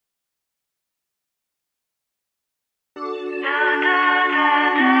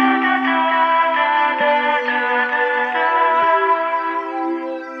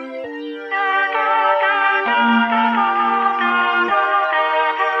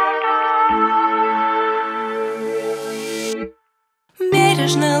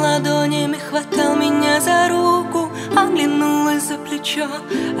еще,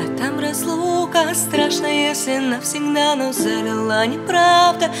 а там разлука страшная, если навсегда, но залила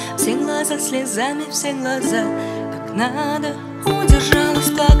неправда. Все глаза слезами, все глаза как надо. Удержалась,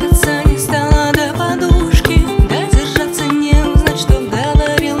 плакаться не стала до подушки. Додержаться, не узнать, что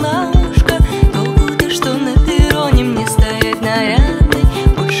говорил на ушко. Толку ты, что на перроне мне стоять нарядной.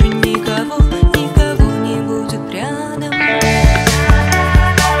 Больше никого, никого не будет рядом.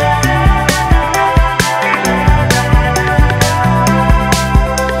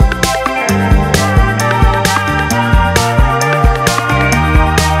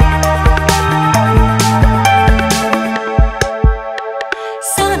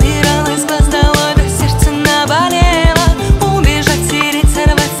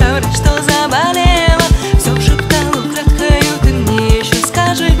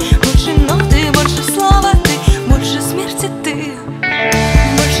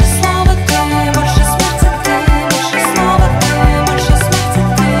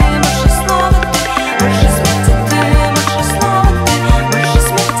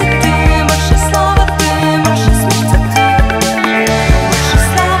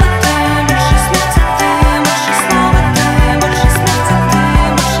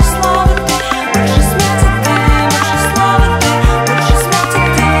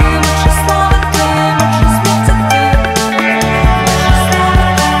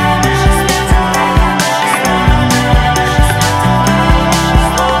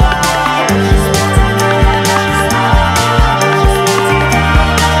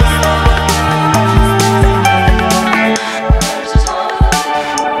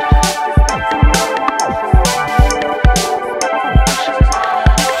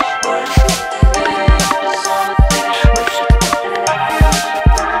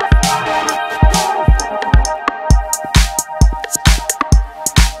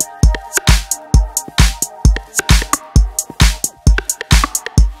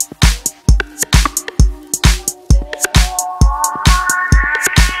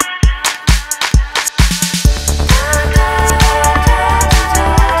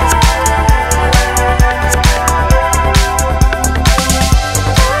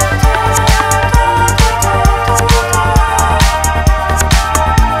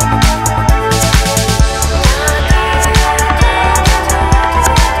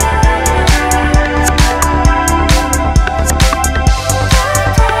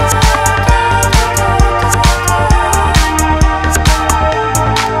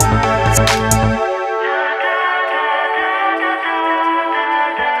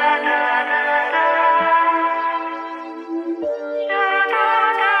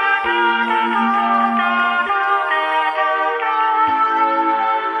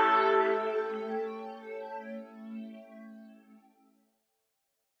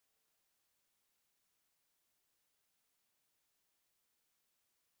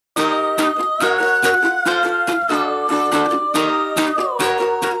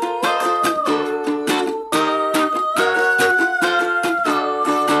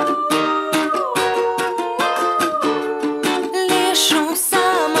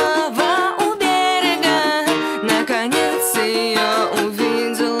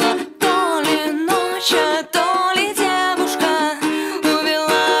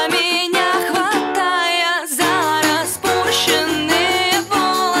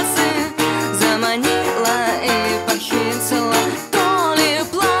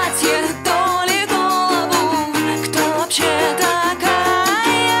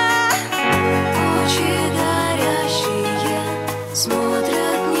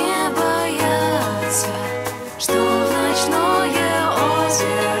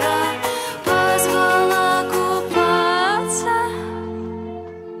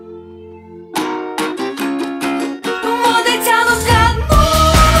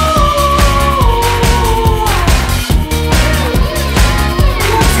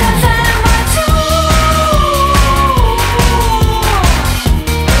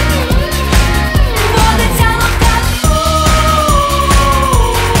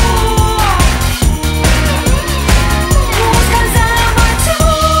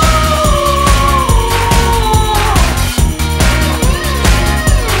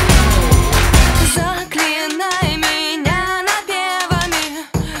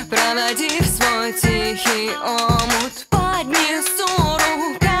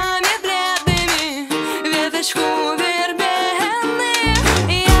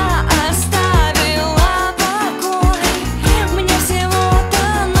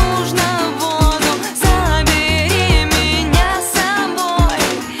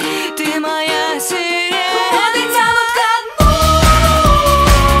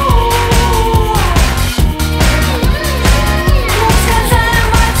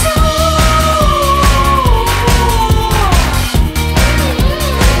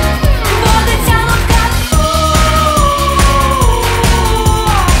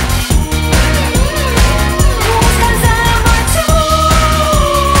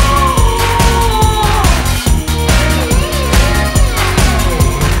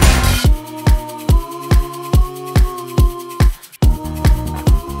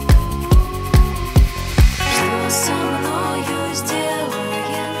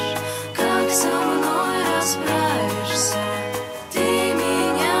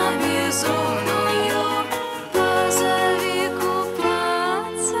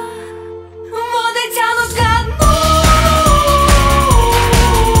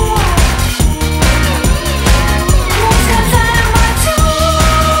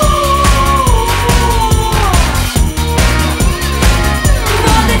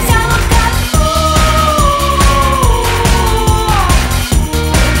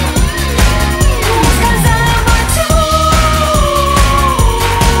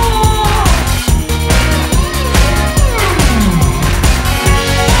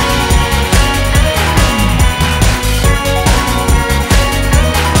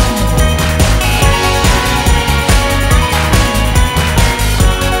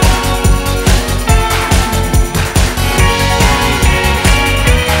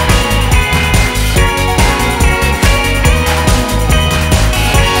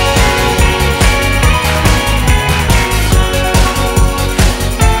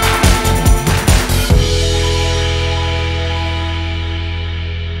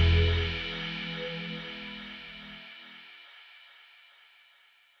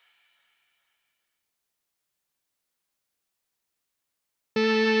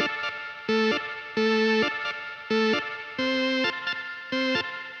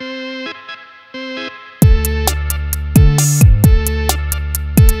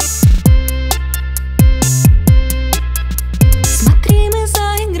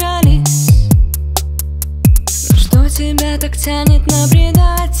 ответь на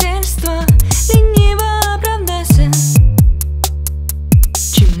предательство, лениво оправдайся.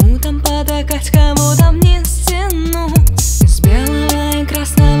 Чему там потакать, кому там не стянуть? Из белого и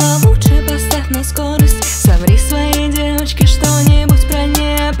красного лучше поставь на скорость. Соври своей девочке что-нибудь про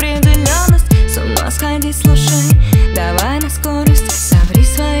неопределенность. С ума сходить, слушай, давай на скорость. Соври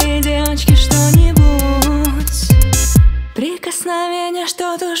своей девочке что-нибудь. Прикосновение,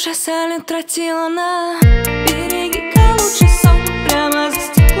 что душа салют тратила на. Береги-ка лучше сон прямо за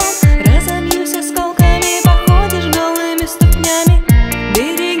стеклом. Разобьюсь осколками, походишь голыми ступнями.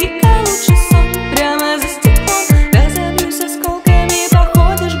 Береги-ка лучше сон прямо за стеклом. Разобьюсь осколками,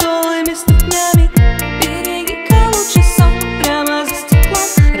 походишь голыми ступнями. Береги-ка лучше сон прямо за стеклом.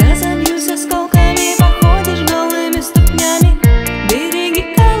 Разобьюсь осколками, походишь голыми ступнями.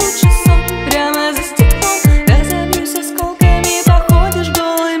 Береги-ка лучше сон прямо за стеклом. Разобьюсь осколками, походишь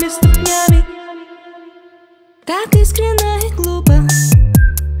голыми ступнями. Так искренне и глупо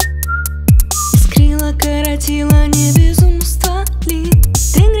искрила, коротила, не безумство ли?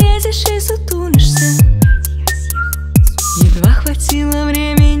 Ты грезишь и сутулишься. Едва хватило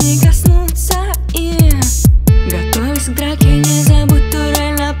времени коснуться и готовясь к драке, не забудь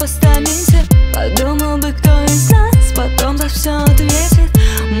турель на постаменте. Подумал бы, кто из нас потом за все ответит.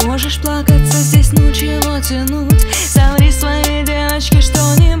 Можешь плакаться здесь, ну чего тянуть? Соври своей девочке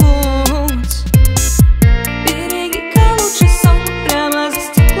что-нибудь. Береги-ка лучше сон прямо за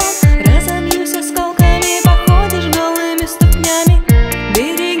стеклом. Разобьюсь осколками, походишь голыми ступнями.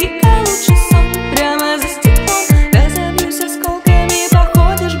 Береги-ка лучше сон прямо за стеклом. Разобьюсь осколками,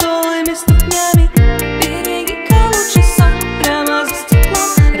 походишь голыми ступнями. Береги-ка лучше сон прямо за стеклом.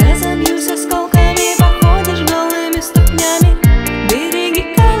 Разобьюсь осколками, походишь голыми ступнями.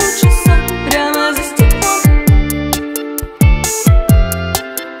 Береги-ка лучше сон прямо за стеклом.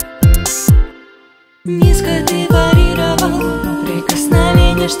 Низко ты парировал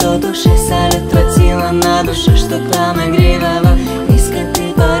прикосновение, что души салют тратила на душе, что там игривого. Низко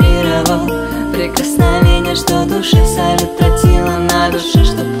ты парировал прикосновение, что души салют тратила на душе,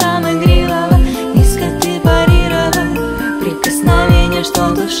 что там игривого. Низко ты парировал прикосновение, что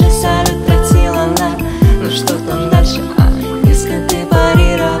души салют тратила на. Ну что там дальше, низко ты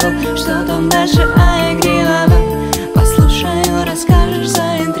парировал, что там дальше, игривого. Послушаю, расскажешь,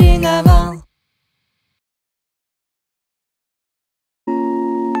 заинтриговал.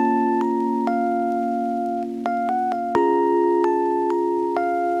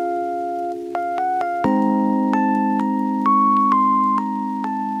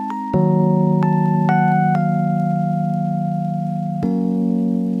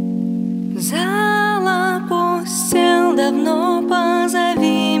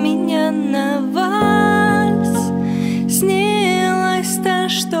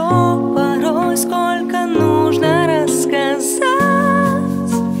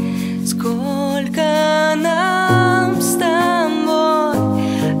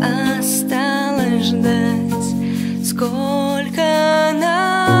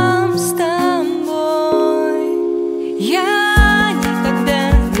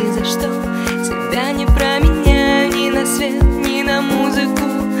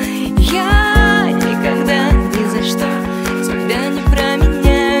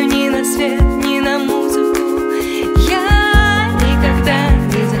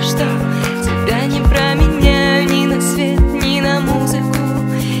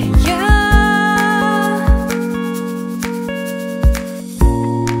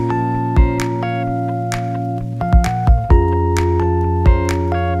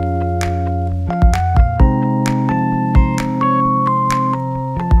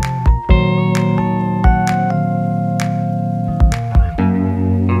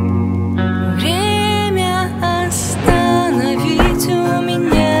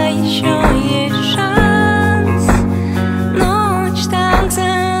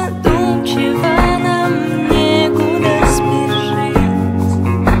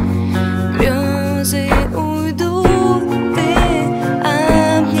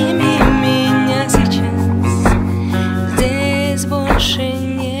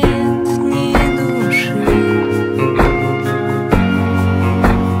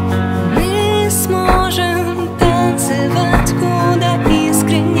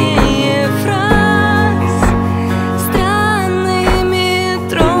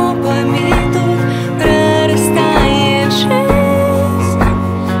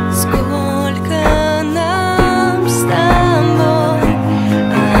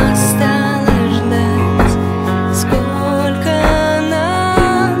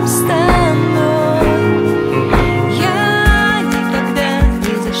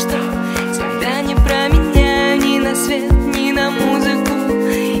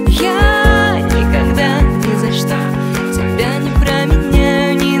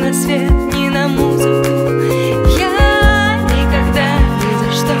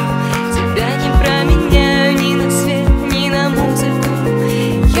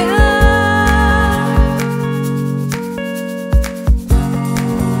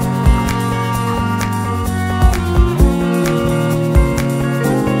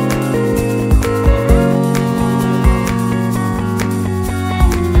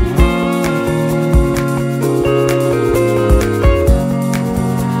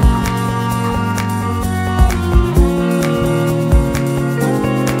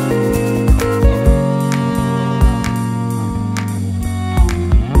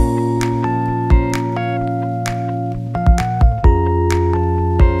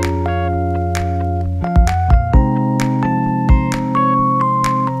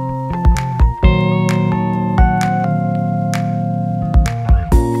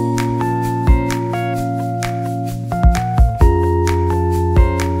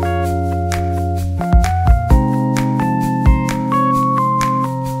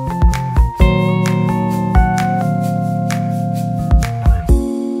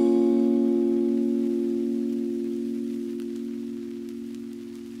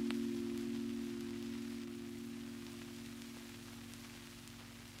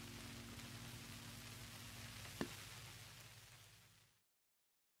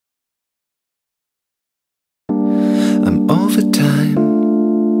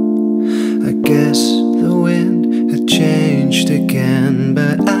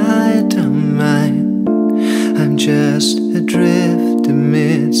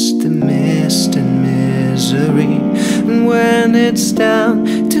 down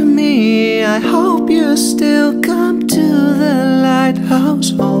to me. I hope you still come to the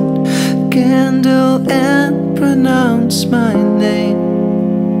lighthouse, hold a candle and pronounce my name.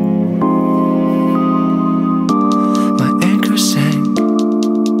 My anchor sank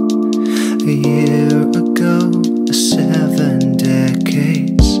a year ago, 7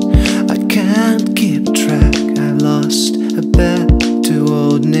 decades. I can't keep track, I've lost a bet to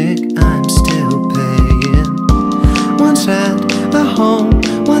old Nick, I'm still paying. Once had a home,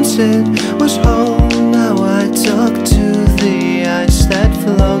 once it was home. Now I talk to the ice that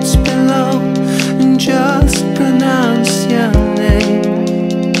floats below and just pronounce your name.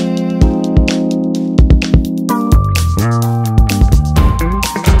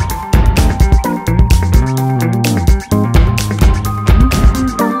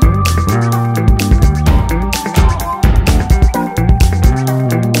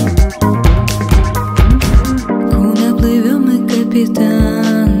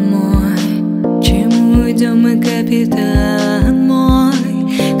 Капитан мой, чему идем мы, капитан мой?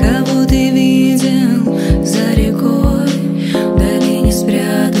 Кого ты видел за рекой? Вдали не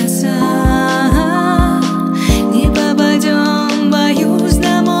спрятаться, не попадем, боюсь,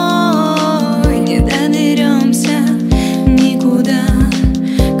 домой. Не доберемся никуда,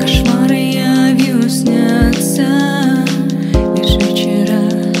 кошмары явью снятся. Лишь вечера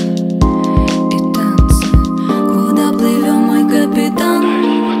и танцы. Куда плывем, мой капитан?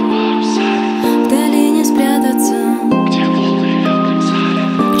 Вдали не спрятаться. К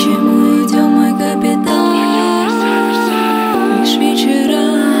чему идем, мой капитан? Лишь вечера.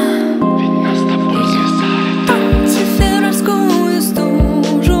 Танцы февральскую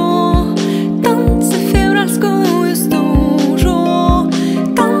стужу, танцы февральскую стужу,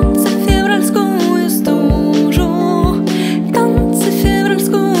 танцы февральскую стужу, танцы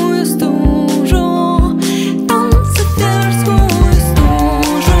февральскую стужу, танцы февральскую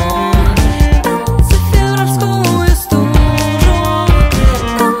стужу,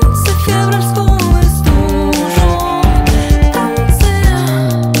 танцы февральскую стужу, танцы февральскую стужу,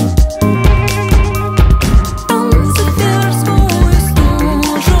 танцы февральскую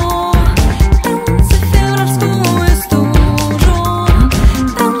стужу, танцы февральскую стужу,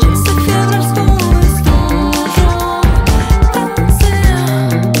 танцы февральскую стужу,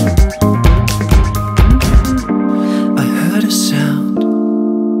 I heard a sound,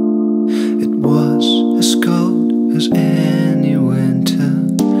 it was as cold as any winter.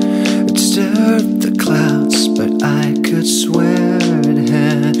 It stirred